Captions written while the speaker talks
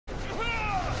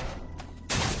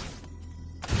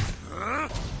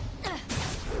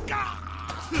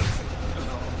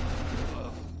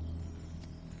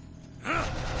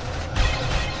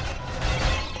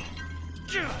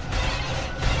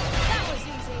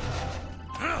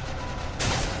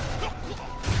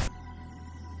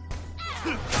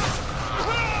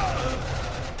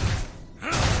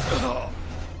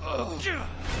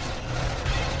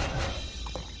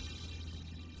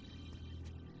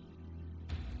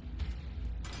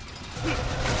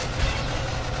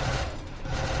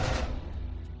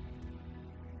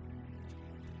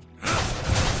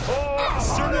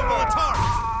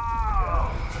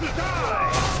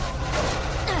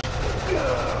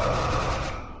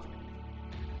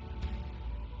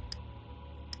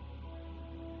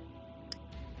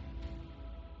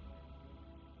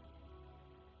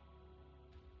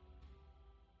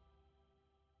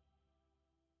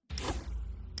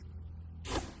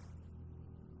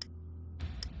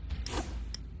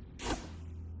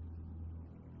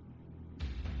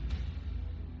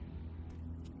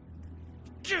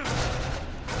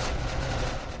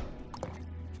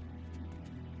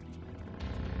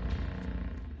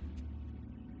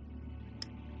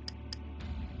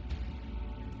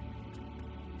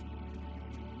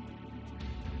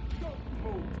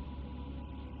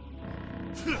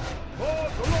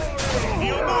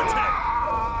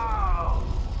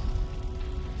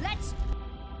Let's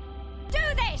do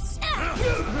this!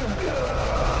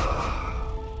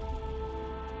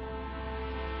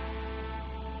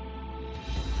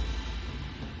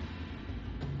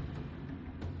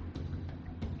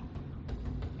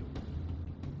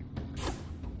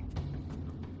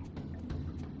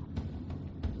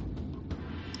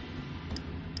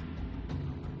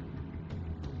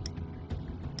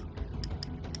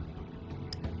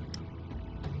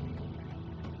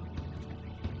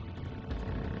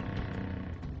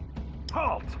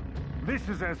 Halt! This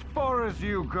is as far as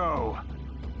you go.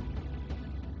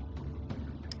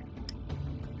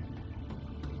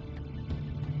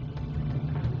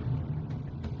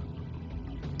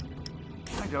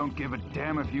 I don't give a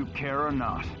damn if you care or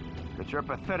not, but your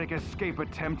pathetic escape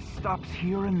attempt stops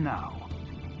here and now.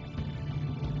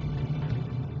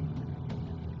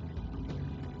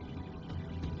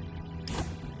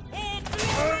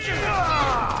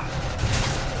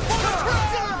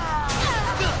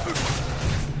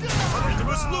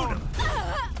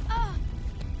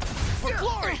 For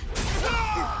glory!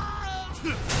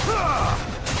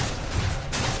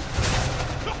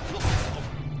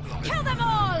 Kill them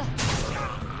all!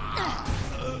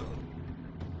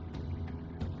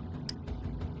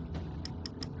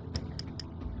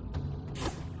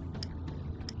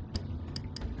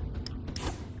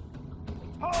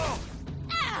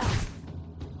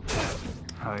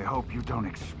 I hope you don't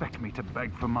expect me to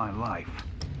beg for my life.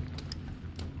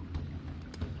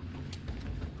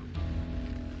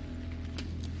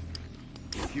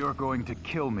 If you're going to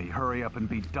kill me, hurry up and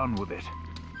be done with it.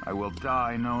 I will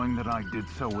die knowing that I did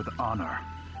so with honor.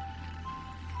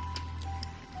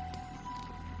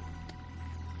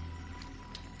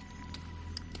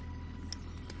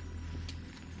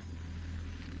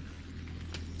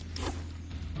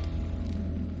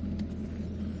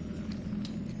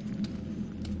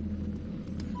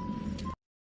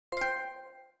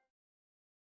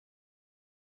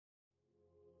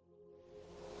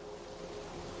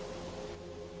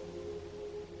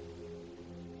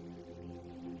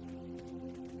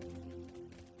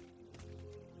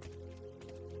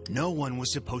 No one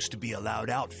was supposed to be allowed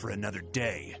out for another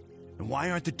day. And why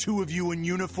aren't the two of you in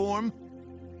uniform?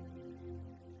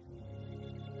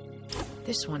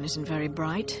 This one isn't very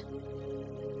bright.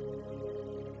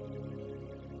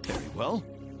 Very well.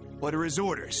 What are his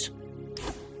orders?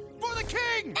 For the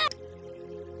king!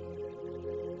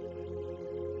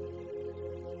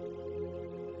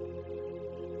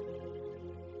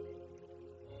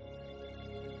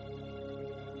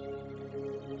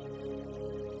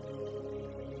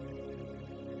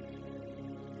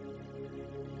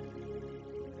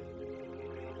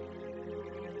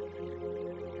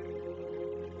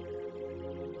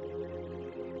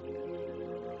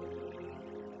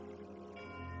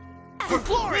 For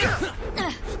glory! Flee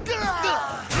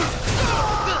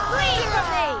from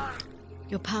me!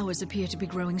 Your powers appear to be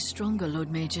growing stronger,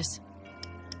 Lord Magus.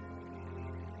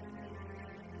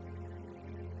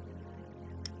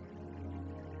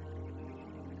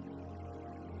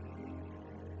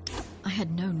 I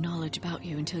had no knowledge about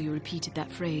you until you repeated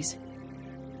that phrase.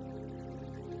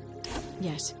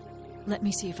 Yes, let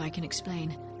me see if I can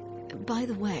explain. By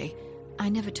the way, I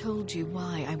never told you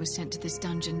why I was sent to this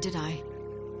dungeon, did I?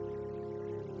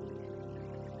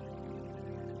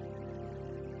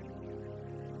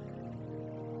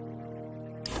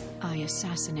 I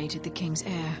assassinated the king's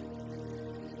heir.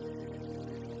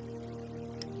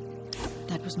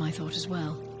 That was my thought as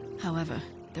well. However,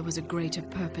 there was a greater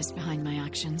purpose behind my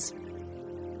actions.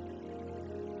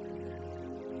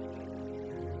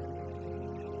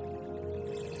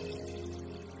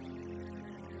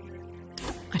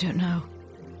 I don't know.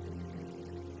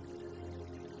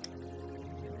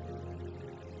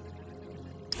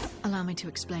 Allow me to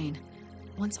explain.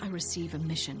 Once I receive a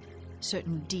mission,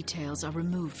 certain details are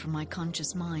removed from my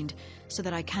conscious mind so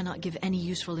that I cannot give any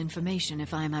useful information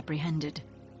if I am apprehended.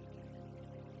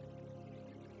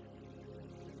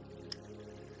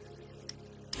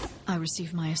 I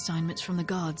receive my assignments from the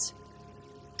gods.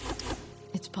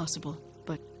 It's possible,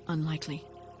 but unlikely.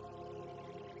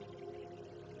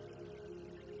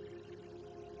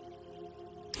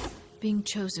 Being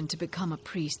chosen to become a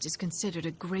priest is considered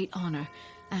a great honor,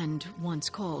 and, once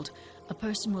called, a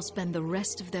person will spend the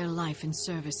rest of their life in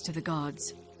service to the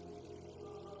gods.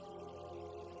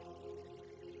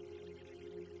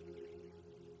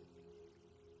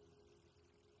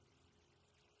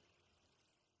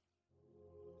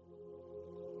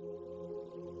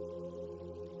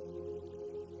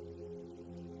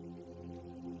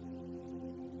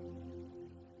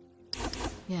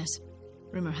 Yes.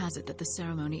 Rumor has it that the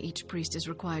ceremony each priest is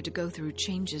required to go through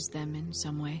changes them in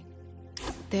some way.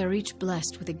 They are each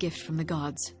blessed with a gift from the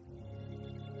gods.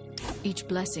 Each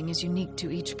blessing is unique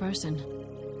to each person.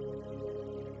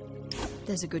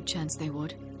 There's a good chance they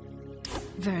would.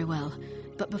 Very well,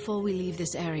 but before we leave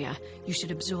this area, you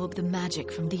should absorb the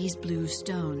magic from these blue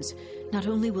stones. Not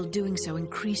only will doing so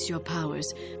increase your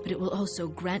powers, but it will also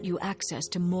grant you access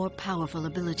to more powerful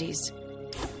abilities.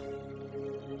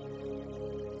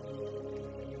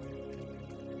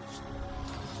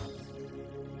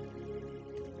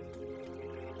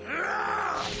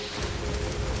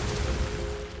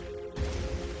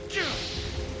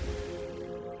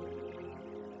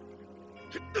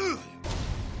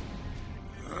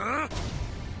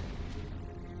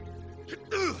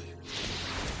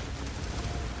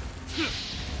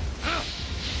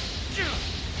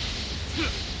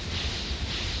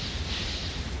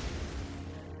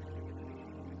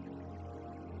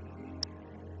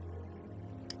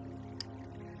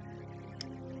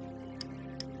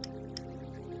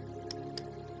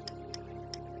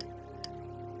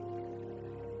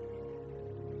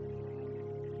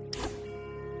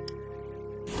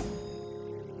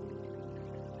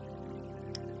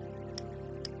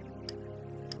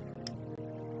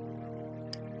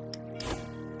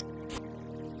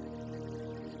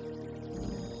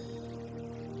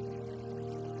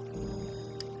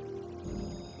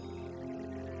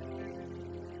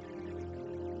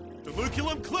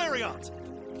 Homunculum Clariant!